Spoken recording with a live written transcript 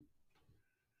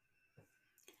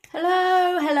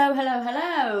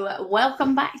Hello.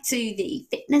 Welcome back to the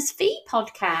Fitness Fee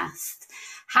podcast.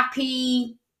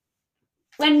 Happy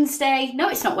Wednesday. No,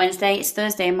 it's not Wednesday, it's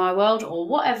Thursday in my world, or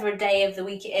whatever day of the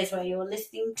week it is where you're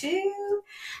listening to.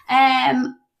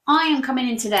 I am coming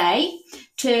in today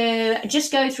to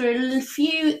just go through a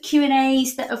few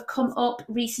Q&As that have come up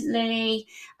recently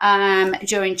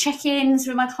during check-ins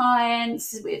with my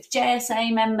clients, with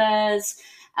JSA members,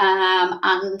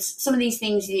 and some of these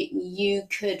things that you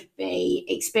could be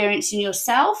experiencing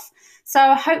yourself.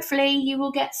 So hopefully you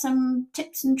will get some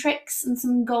tips and tricks and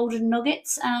some golden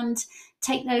nuggets and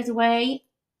take those away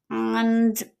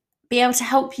and be able to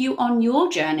help you on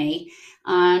your journey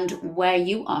and where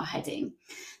you are heading.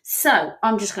 So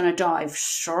I'm just going to dive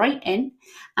straight in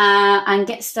and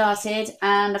get started.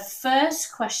 And the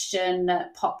first question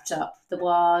that popped up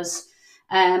was,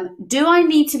 do I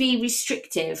need to be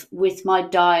restrictive with my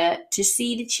diet to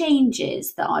see the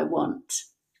changes that I want?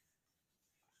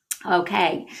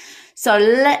 Okay, so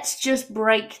let's just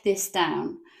break this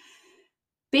down.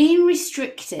 Being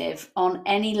restrictive on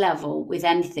any level with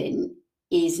anything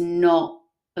is not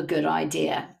a good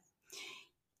idea.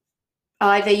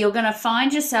 Either you're going to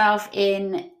find yourself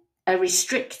in a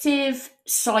restrictive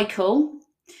cycle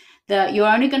that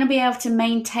you're only going to be able to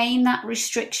maintain that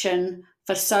restriction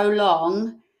for so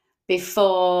long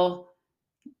before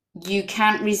you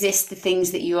can't resist the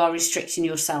things that you are restricting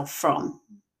yourself from,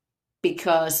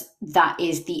 because that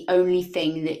is the only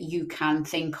thing that you can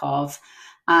think of,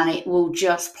 and it will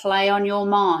just play on your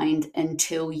mind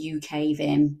until you cave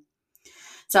in.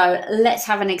 So let's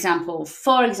have an example.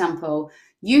 For example,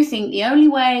 you think the only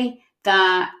way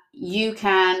that you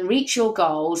can reach your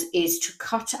goals is to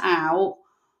cut out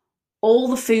all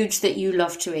the foods that you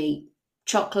love to eat: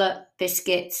 chocolate,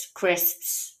 biscuits,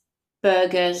 crisps,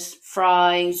 burgers,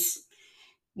 fries,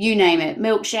 you name it,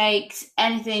 milkshakes,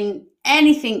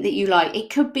 anything that you like.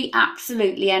 It could be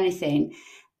absolutely anything.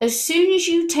 As soon as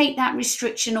you take that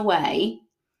restriction away,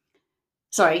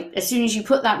 as soon as you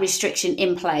put that restriction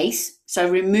in place, so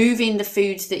removing the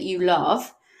foods that you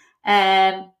love,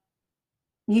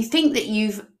 you think that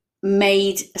you've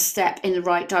made a step in the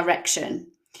right direction.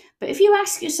 But if you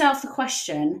ask yourself the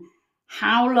question,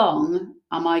 how long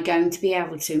am I going to be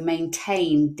able to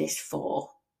maintain this for?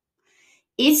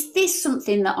 Is this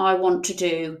something that I want to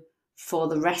do for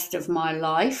the rest of my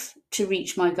life to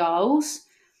reach my goals?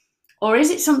 Or is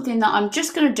it something that I'm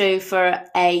just going to do for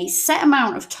a set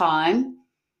amount of time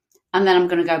and then I'm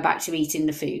going to go back to eating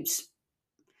the foods?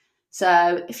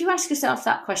 So if you ask yourself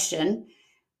that question,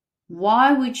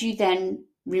 why would you then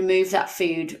remove that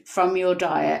food from your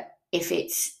diet if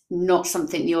it's not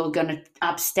something you're going to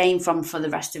abstain from for the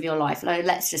rest of your life?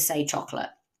 Let's just say chocolate.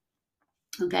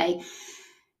 Okay.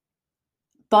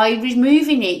 By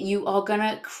removing it, you are going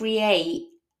to create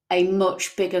a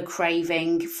much bigger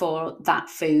craving for that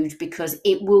food because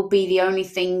it will be the only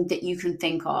thing that you can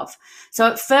think of. So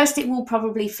at first it will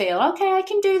probably feel, okay, I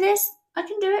can do this. I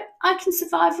can do it. I can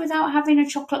survive without having a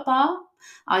chocolate bar.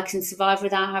 I can survive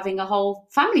without having a whole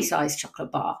family-sized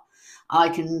chocolate bar. I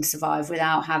can survive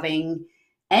without having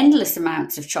endless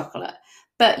amounts of chocolate.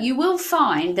 But you will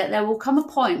find that there will come a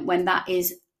point when that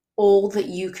is all that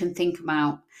you can think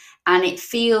about. And it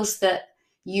feels that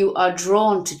you are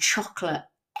drawn to chocolate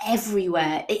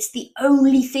everywhere. It's the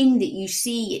only thing that you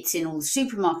see. It's in all the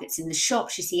supermarkets, in the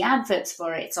shops. You see adverts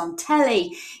for it. It's on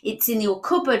telly. It's in your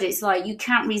cupboard. It's like you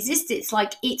can't resist it. It's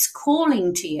like it's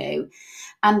calling to you.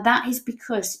 And that is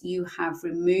because you have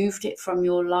removed it from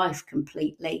your life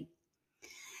completely.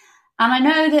 And I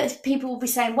know that people will be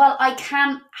saying, well, I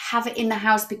can't have it in the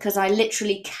house because I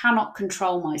literally cannot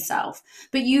control myself.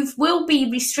 But you will be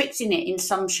restricting it in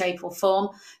some shape or form.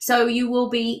 So you will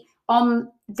be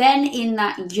then in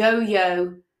that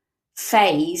yo-yo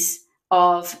phase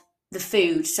of the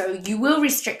food. So you will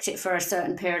restrict it for a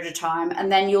certain period of time,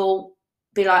 and then you'll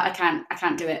be like, I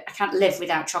can't do it. I can't live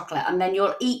without chocolate. And then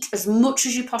you'll eat as much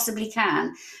as you possibly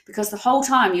can, because the whole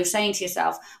time you're saying to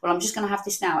yourself, well, I'm just going to have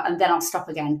this now, and then I'll stop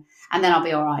again, and then I'll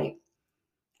be all right.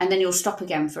 And then you'll stop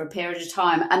again for a period of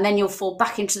time, and then you'll fall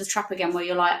back into the trap again where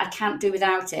you're like, I can't do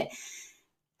without it.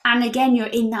 And again, you're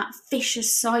in that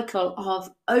vicious cycle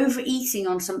of overeating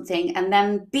on something and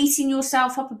then beating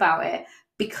yourself up about it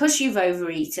because you've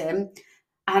overeaten,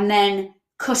 and then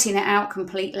cutting it out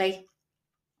completely.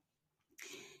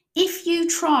 If you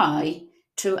try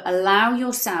to allow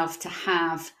yourself to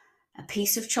have a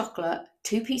piece of chocolate,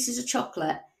 2 pieces of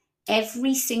chocolate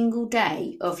every single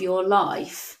day of your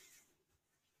life,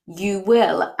 you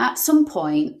will at some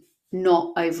point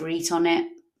not overeat on it,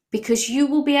 because you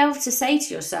will be able to say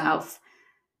to yourself,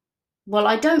 well,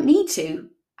 I don't need to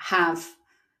have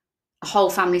a whole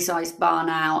family sized bar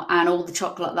now and all the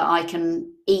chocolate that I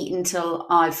can eat until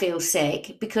I feel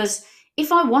sick, because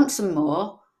if I want some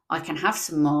more, I can have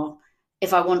some more.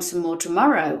 If I want some more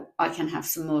tomorrow, I can have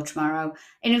some more tomorrow.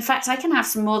 And in fact, I can have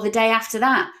some more the day after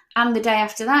that and the day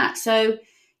after that. So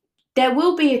there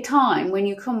will be a time when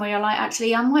you come where you're like,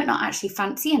 actually, I might not actually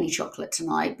fancy any chocolate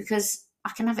tonight because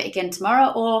I can have it again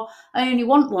tomorrow, or I only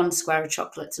want one square of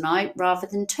chocolate tonight rather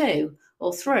than two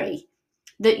or three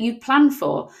that you plan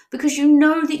for, because you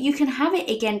know that you can have it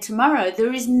again tomorrow.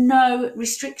 There is no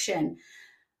restriction.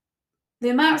 The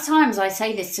amount of times I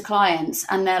say this to clients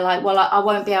and they're like, well, I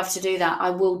won't be able to do that. I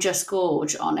will just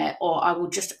gorge on it, or I will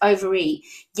just overeat.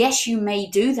 Yes, you may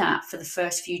do that for the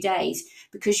first few days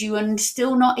because you are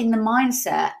still not in the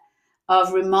mindset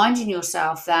of reminding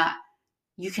yourself that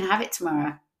you can have it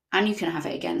tomorrow and you can have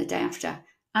it again the day after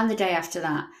and the day after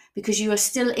that, because you are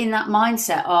still in that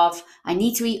mindset of, I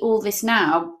need to eat all this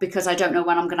now because I don't know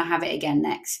when I'm going to have it again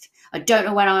next. I don't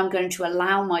know when I'm going to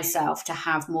allow myself to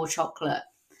have more chocolate.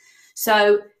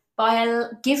 So by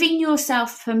giving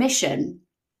yourself permission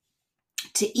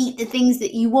to eat the things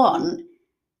that you want,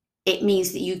 it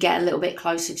means that you get a little bit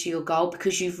closer to your goal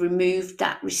because you've removed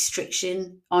that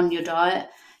restriction on your diet.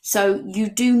 So you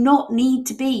do not need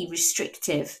to be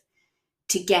restrictive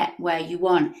to get where you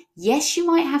want. Yes, you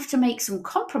might have to make some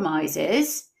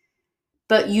compromises,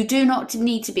 but you do not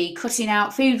need to be cutting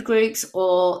out food groups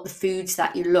or the foods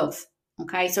that you love.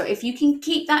 Okay, so if you can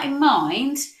keep that in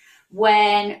mind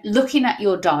when looking at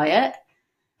your diet,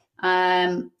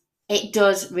 it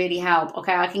does really help.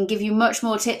 Okay, I can give you much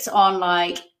more tips on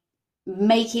like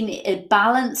making it a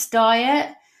balanced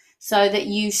diet so that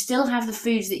you still have the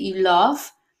foods that you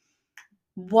love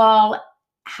while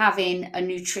having a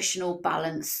nutritional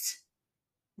balanced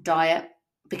diet,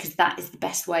 because that is the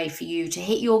best way for you to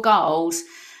hit your goals,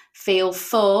 feel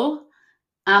full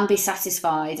and be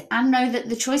satisfied, and know that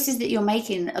the choices that you're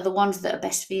making are the ones that are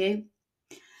best for you.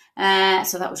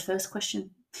 So that was first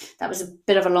question. That was a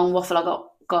bit of a long waffle. I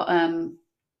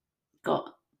got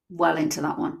well into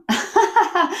that one.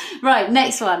 Right,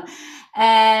 next one.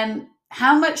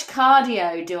 How much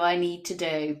cardio do I need to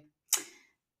do?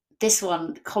 This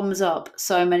one comes up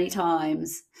so many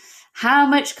times. How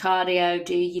much cardio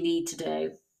do you need to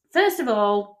do? First of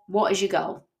all, what is your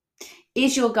goal?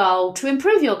 Is your goal to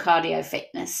improve your cardio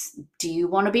fitness? Do you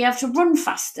want to be able to run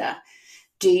faster?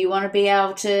 Do you want to be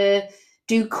able to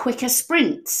do quicker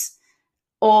sprints?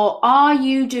 Or are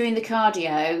you doing the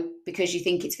cardio because you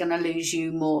think it's going to lose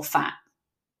you more fat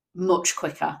much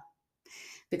quicker?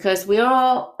 Because a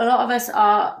lot of us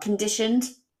are conditioned,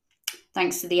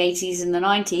 thanks to the 80s and the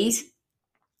 90s,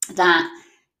 that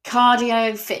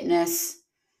cardio fitness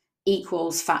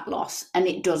equals fat loss, and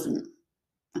it doesn't.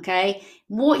 Okay,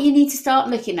 what you need to start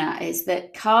looking at is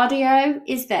that cardio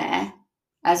is there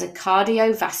as a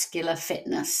cardiovascular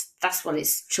fitness. That's what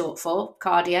it's short for,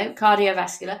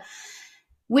 cardiovascular,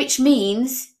 which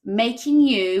means making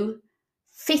you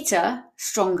fitter,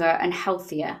 stronger, and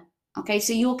healthier. Okay,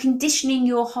 so you're conditioning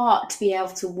your heart to be able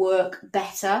to work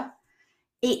better.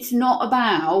 It's not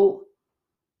about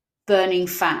burning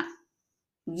fat.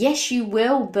 Yes, you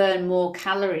will burn more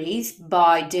calories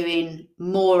by doing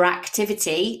more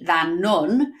activity than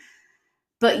none,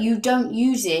 but you don't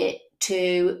use it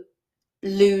to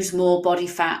lose more body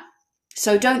fat.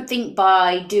 So don't think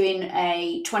by doing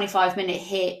a 25-minute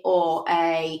HIIT or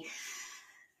a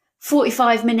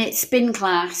 45-minute spin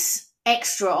class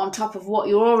extra on top of what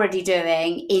you're already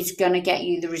doing is going to get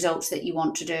you the results that you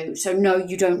want to do. So no,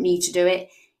 you don't need to do it.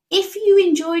 If you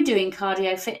enjoy doing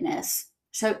cardio fitness,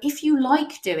 so if you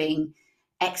like doing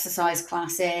exercise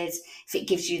classes, if it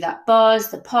gives you that buzz,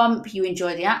 the pump, you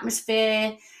enjoy the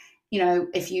atmosphere,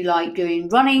 if you like doing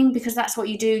running because that's what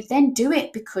you do, then do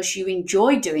it because you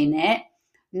enjoy doing it,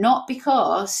 not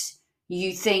because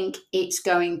you think it's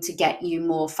going to get you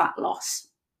more fat loss,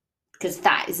 because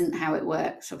that isn't how it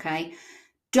works. Okay,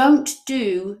 don't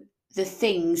do the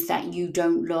things that you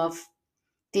don't love.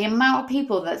 The amount of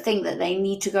people that think that they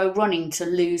need to go running to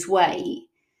lose weight,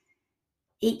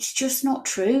 it's just not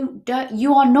true.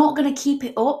 You are not going to keep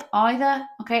it up either.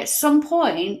 Okay, at some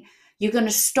point you're going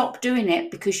to stop doing it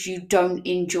because you don't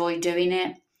enjoy doing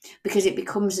it, because it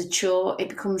becomes a chore, it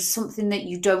becomes something that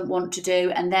you don't want to do,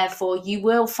 and therefore you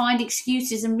will find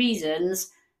excuses and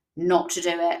reasons not to do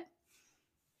it.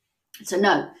 So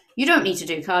no, you don't need to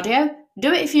do cardio.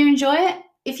 Do it if you enjoy it.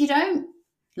 If you don't,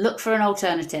 look for an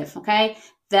alternative, okay?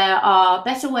 There are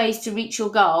better ways to reach your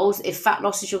goals if fat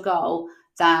loss is your goal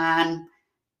than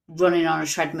running on a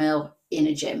treadmill in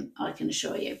a gym, I can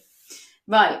assure you.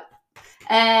 Right.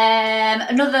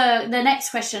 The next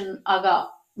question I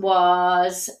got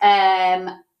was,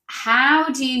 how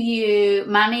do you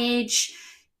manage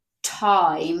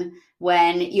time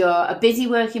when you're a busy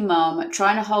working mom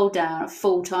trying to hold down a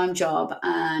full-time job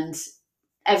and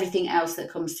everything else that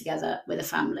comes together with a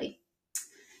family?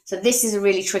 So this is a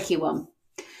really tricky one.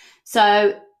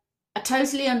 So I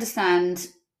totally understand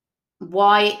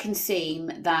why it can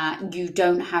seem that you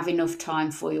don't have enough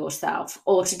time for yourself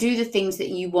or to do the things that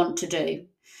you want to do.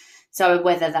 So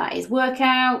whether that is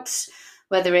workouts,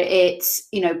 whether it's,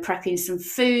 prepping some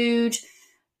food,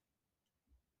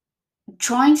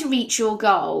 trying to reach your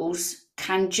goals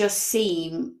can just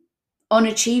seem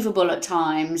unachievable at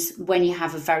times when you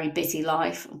have a very busy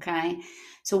life. Okay.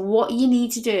 So what you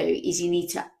need to do is you need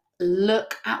to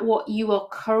look at what you are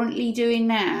currently doing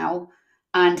now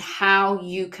and how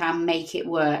you can make it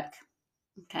work.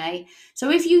 Okay. So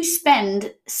if you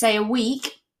spend, say, a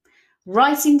week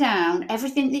writing down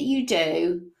everything that you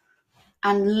do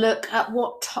and look at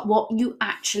what you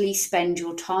actually spend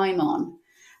your time on.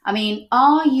 I mean,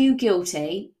 are you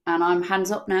guilty? And I'm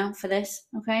hands up now for this,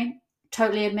 okay?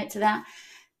 Totally admit to that.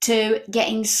 To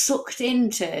getting sucked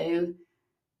into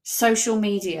social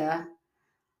media,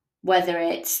 whether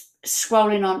it's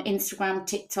scrolling on Instagram,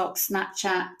 TikTok,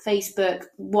 Snapchat, Facebook,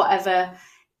 whatever,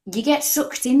 you get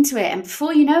sucked into it. And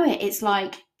before you know it, it's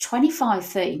like 25,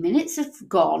 30 minutes have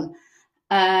gone.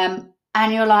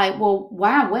 And you're like, well,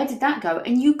 wow, where did that go?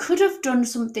 And you could have done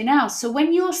something else. So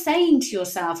when you're saying to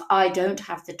yourself, I don't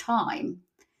have the time,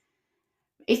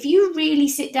 if you really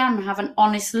sit down and have an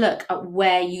honest look at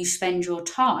where you spend your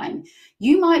time,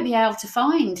 you might be able to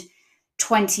find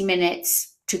 20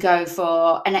 minutes to go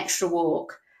for an extra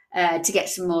walk, to get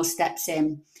some more steps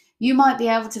in. You might be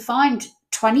able to find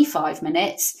 25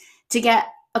 minutes to get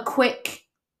a quick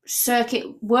circuit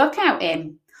workout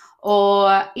in,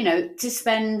 or, to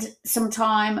spend some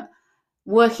time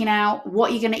working out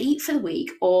what you're going to eat for the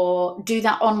week, or do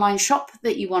that online shop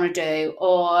that you want to do,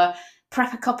 or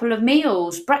prep a couple of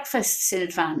meals, breakfasts in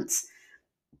advance.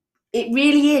 It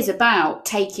really is about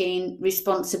taking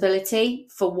responsibility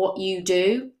for what you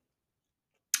do.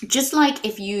 Just like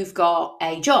if you've got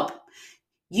a job,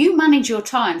 you manage your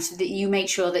time so that you make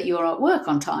sure that you're at work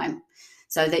on time,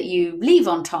 so that you leave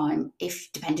on time.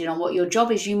 If, depending on what your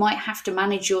job is, you might have to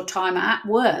manage your time at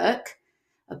work,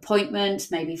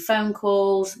 appointments, maybe phone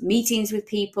calls, meetings with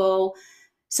people.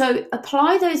 So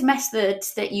apply those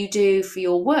methods that you do for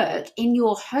your work in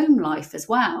your home life as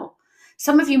well.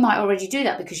 Some of you might already do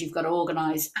that because you've got to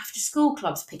organise after school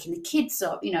clubs, picking the kids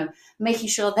up, making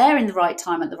sure they're in the right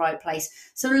time at the right place.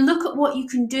 So look at what you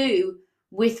can do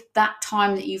with that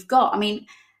time that you've got. I mean,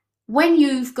 when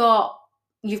you've got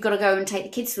to go and take the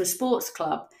kids to a sports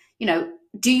club,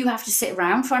 do you have to sit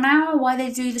around for an hour while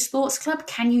they do the sports club?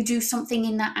 Can you do something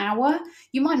in that hour?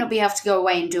 You might not be able to go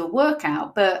away and do a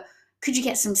workout, but could you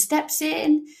get some steps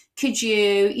in? Could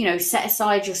you, set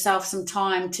aside yourself some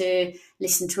time to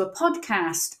listen to a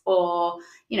podcast, or,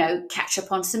 catch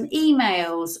up on some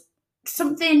emails,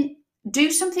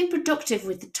 do something productive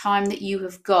with the time that you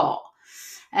have got.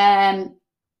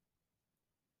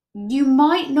 You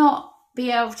might not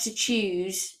be able to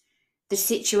choose the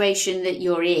situation that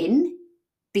you're in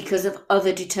because of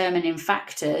other determining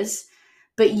factors,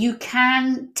 but you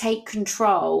can take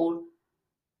control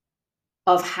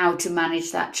of how to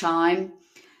manage that time.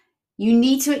 You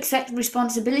need to accept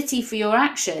responsibility for your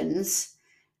actions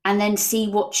and then see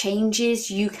what changes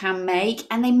you can make.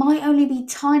 And they might only be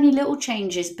tiny little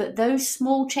changes, but those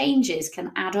small changes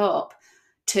can add up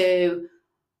to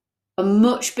a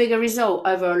much bigger result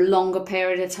over a longer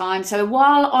period of time. So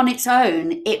while on its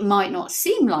own, it might not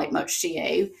seem like much to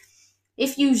you,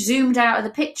 if you zoomed out of the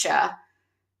picture,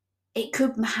 it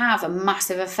could have a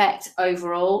massive effect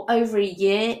overall. Over a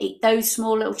year, those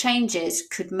small little changes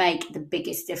could make the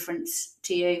biggest difference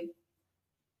to you.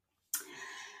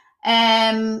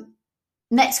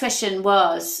 Next question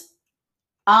was,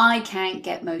 I can't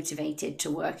get motivated to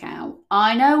work out.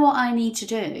 I know what I need to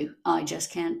do, I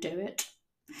just can't do it.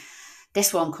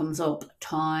 This one comes up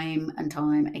time and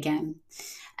time again.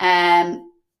 And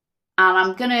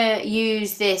I'm going to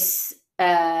use this.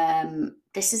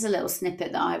 This is a little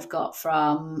snippet that I've got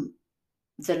from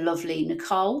the lovely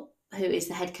Nicole, who is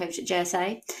the head coach at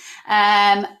JSA.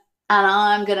 And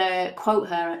I'm going to quote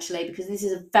her, actually, because this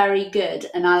is a very good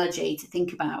analogy to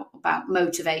think about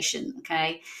motivation,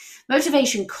 okay?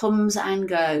 Motivation comes and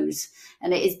goes,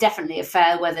 and it is definitely a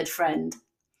fair-weathered friend.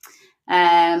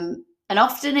 And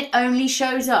often it only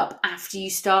shows up after you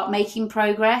start making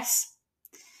progress.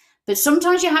 But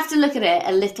sometimes you have to look at it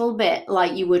a little bit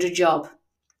like you would a job.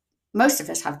 Most of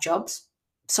us have jobs,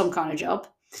 some kind of job.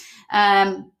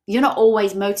 You're not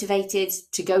always motivated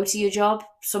to go to your job.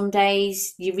 Some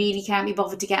days you really can't be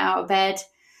bothered to get out of bed.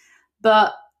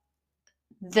 But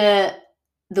the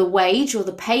wage or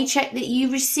the paycheck that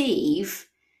you receive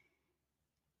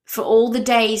for all the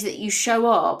days that you show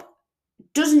up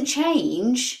doesn't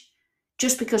change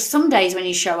just because some days when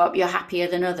you show up, you're happier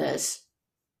than others.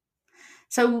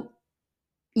 So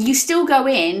you still go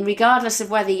in regardless of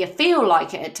whether you feel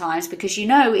like it at times, because you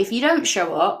know if you don't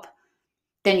show up,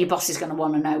 then your boss is going to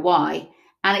want to know why.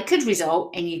 And it could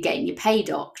result in you getting your pay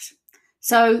docked.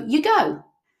 So you go.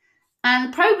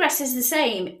 And progress is the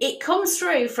same. It comes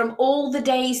through from all the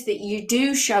days that you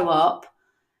do show up,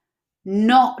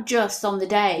 not just on the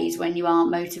days when you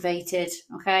aren't motivated.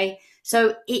 Okay.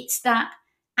 So it's that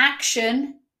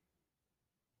action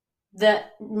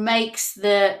that makes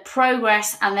the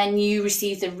progress, and then you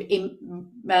receive the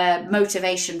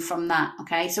motivation from that.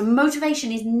 Okay. So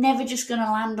motivation is never just going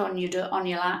to land on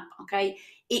your lap. Okay.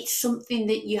 It's something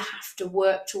that you have to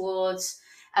work towards.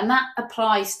 And that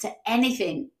applies to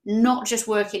anything, not just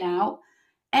working out.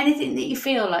 Anything that you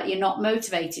feel like you're not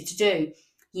motivated to do,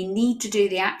 you need to do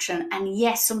the action. And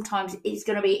yes, sometimes it's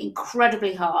going to be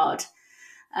incredibly hard,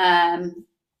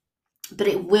 but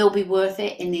it will be worth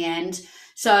it in the end.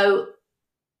 So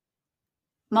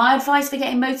my advice for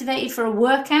getting motivated for a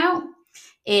workout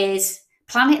is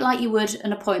plan it like you would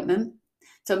an appointment.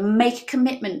 So make a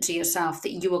commitment to yourself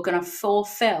that you are going to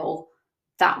fulfill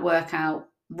that workout,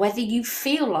 whether you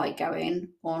feel like going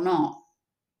or not.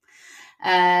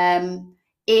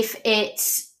 If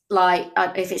it's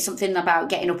something about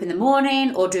getting up in the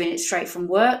morning or doing it straight from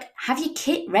work, have your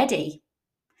kit ready.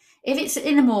 If it's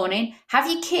in the morning, have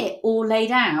your kit all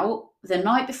laid out the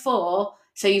night before,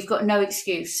 so you've got no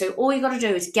excuse. So all you got to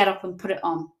do is get up and put it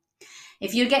on.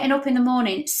 If you're getting up in the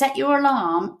morning, set your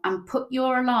alarm and put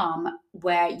your alarm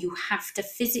where you have to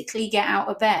physically get out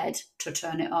of bed to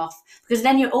turn it off, because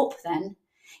then you're up then.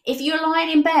 If you're lying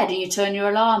in bed and you turn your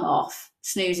alarm off,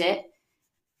 snooze it,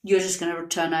 you're just going to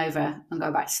turn over and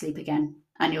go back to sleep again,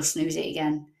 and you'll snooze it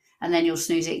again, and then you'll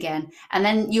snooze it again, and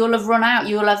then you'll have run out.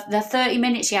 You'll have the 30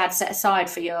 minutes you had set aside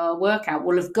for your workout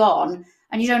will have gone,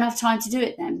 and you don't have time to do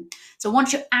it then. So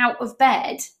once you're out of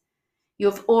bed,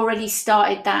 you've already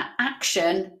started that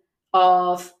action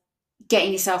of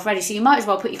getting yourself ready. So you might as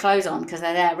well put your clothes on because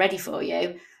they're there ready for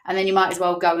you, and then you might as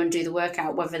well go and do the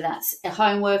workout, whether that's a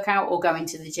home workout or going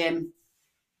to the gym.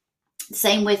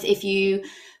 Same with if you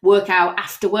work out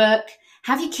after work,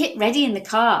 have your kit ready in the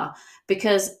car,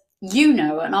 because you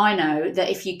know and I know that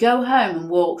if you go home and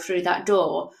walk through that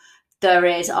door, there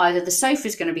is either the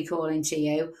sofa's going to be calling to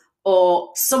you,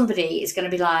 or somebody is going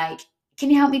to be like, can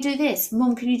you help me do this?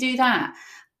 Mum, can you do that?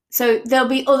 So there'll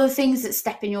be other things that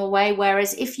step in your way.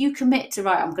 Whereas if you commit to,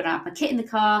 right, I'm going to have my kit in the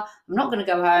car, I'm not going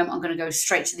to go home, I'm going to go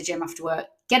straight to the gym after work,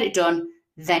 get it done,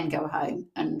 then go home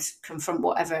and confront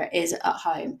whatever it is at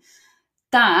home.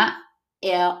 That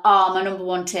are my number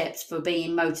one tips for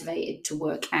being motivated to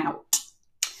work out.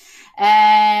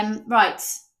 Right,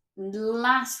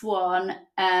 last one,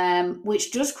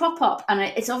 which does crop up, and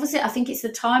it's obviously, I think it's the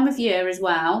time of year as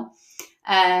well,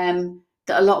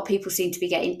 that a lot of people seem to be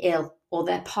getting ill, or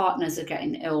their partners are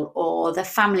getting ill, or their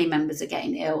family members are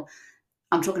getting ill.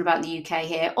 I'm talking about the UK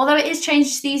here, although it is changed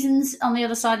seasons on the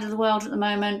other side of the world at the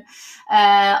moment.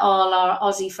 All our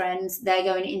Aussie friends, they're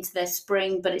going into their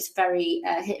spring, but it's very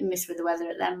hit and miss with the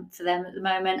weather for them at the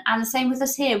moment. And the same with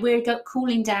us here. We're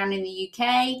cooling down in the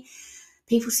UK.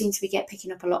 People seem to be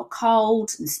picking up a lot of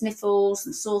colds and sniffles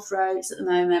and sore throats at the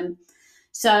moment.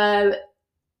 So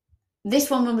this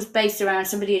one was based around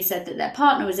somebody had said that their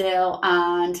partner was ill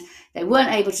and they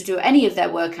weren't able to do any of their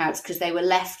workouts because they were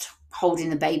left holding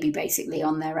the baby basically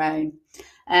on their own.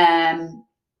 And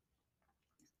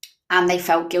they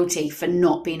felt guilty for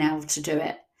not being able to do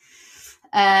it.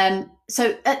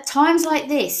 So at times like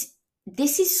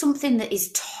this is something that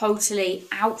is totally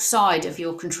outside of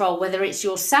your control, whether it's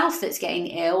yourself that's getting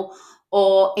ill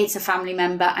or it's a family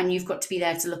member and you've got to be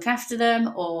there to look after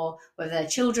them, or whether they're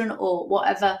children or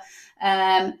whatever.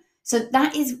 So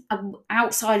that is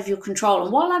outside of your control.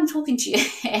 And while I'm talking to you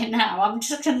here now, I'm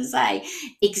just going to say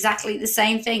exactly the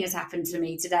same thing has happened to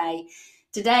me today.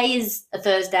 Today is a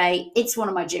Thursday. It's one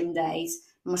of my gym days.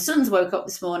 My son's woke up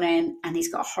this morning and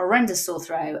he's got a horrendous sore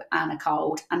throat and a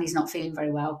cold, and he's not feeling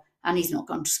very well, and he's not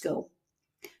gone to school.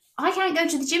 I can't go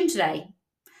to the gym today.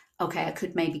 Okay, I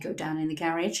could maybe go down in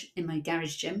my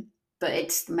garage gym, but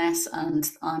it's a mess and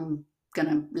I'm going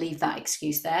to leave that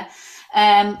excuse there.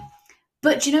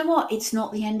 But you know what? It's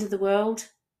not the end of the world,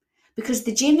 because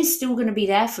the gym is still going to be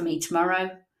there for me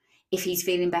tomorrow if he's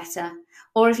feeling better.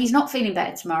 Or if he's not feeling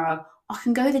better tomorrow, I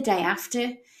can go the day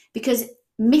after, because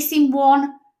missing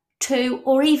 1, 2,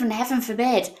 or even, heaven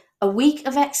forbid, a week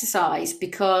of exercise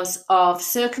because of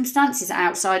circumstances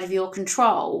outside of your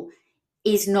control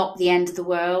is not the end of the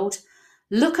world.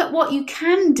 Look at what you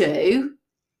can do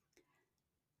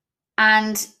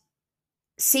and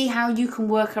see how you can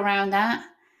work around that.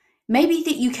 Maybe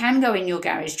that you can go in your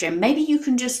garage gym. Maybe you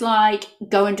can just like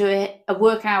go and do a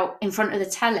workout in front of the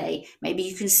telly. Maybe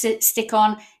you can stick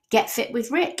on Get Fit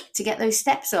with Rick to get those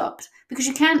steps up, because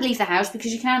you can't leave the house,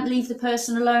 because you can't leave the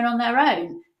person alone on their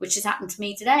own, which has happened to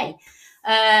me today.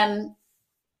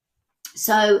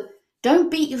 So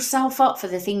don't beat yourself up for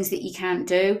the things that you can't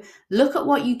do. Look at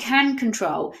what you can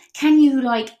control. Can you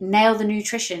like nail the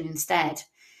nutrition instead?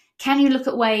 Can you look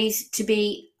at ways to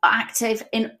be active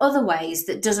in other ways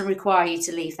that doesn't require you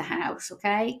to leave the house?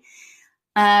 Okay.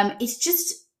 It's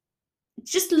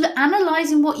just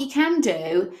analyzing what you can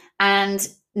do and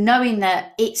knowing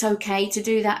that it's okay to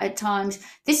do that at times.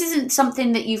 This isn't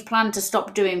something that you've planned to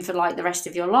stop doing for like the rest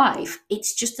of your life.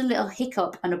 It's just a little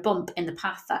hiccup and a bump in the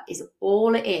path. That is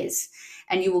all it is.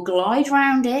 And you will glide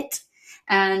around it.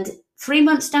 And 3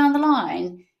 months down the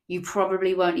line, you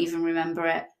probably won't even remember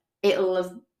it. It'll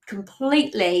have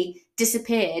completely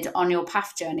disappeared on your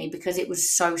path journey because it was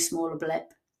so small a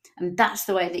blip. And that's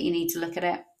the way that you need to look at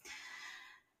it.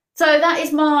 So that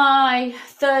is my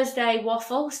Thursday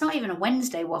waffle. It's not even a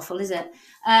Wednesday waffle, is it?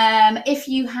 If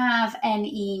you have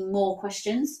any more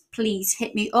questions, please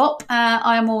hit me up.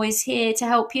 I am always here to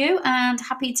help you and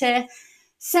happy to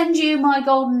send you my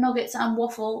golden nuggets and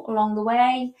waffle along the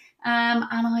way. And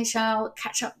I shall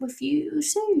catch up with you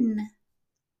soon.